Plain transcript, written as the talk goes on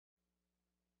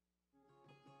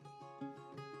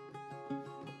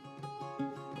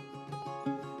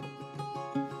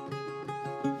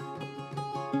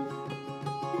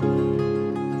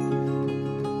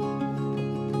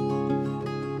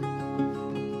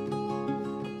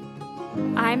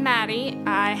I'm Maddie.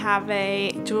 I have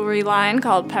a jewelry line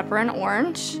called Pepper and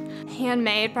Orange.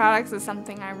 Handmade products is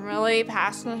something I'm really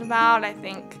passionate about. I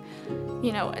think,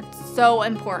 you know, it's so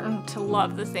important to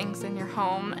love the things in your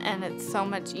home, and it's so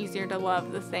much easier to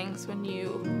love the things when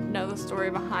you know the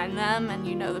story behind them and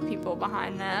you know the people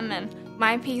behind them. And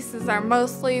my pieces are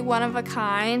mostly one of a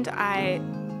kind.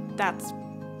 That's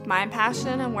my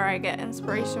passion and where I get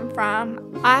inspiration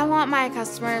from. I want my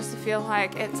customers to feel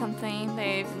like it's something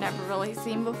they've never really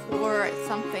seen before. It's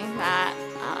something that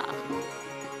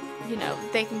you know,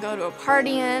 they can go to a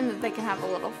party in, that they can have a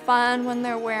little fun when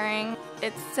they're wearing.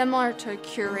 It's similar to a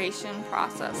curation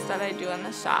process that I do in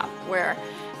the shop, where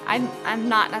I'm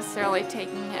not necessarily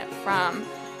taking it from,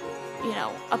 you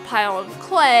know, a pile of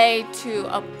clay to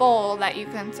a bowl that you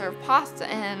can serve pasta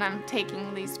in. I'm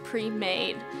taking these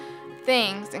pre-made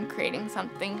things and creating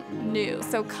something new.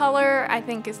 So color, I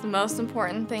think, is the most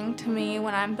important thing to me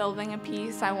when I'm building a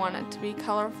piece. I want it to be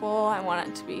colorful, I want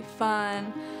it to be fun,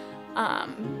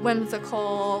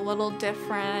 whimsical, a little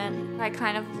different. I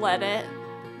kind of let it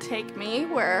take me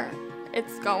where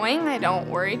it's going. I don't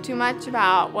worry too much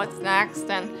about what's next.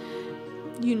 And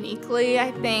uniquely, I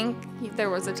think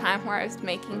there was a time where I was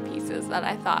making pieces that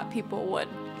I thought people would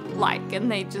like,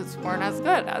 and they just weren't as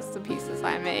good as the pieces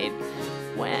I made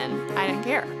when I didn't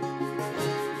care.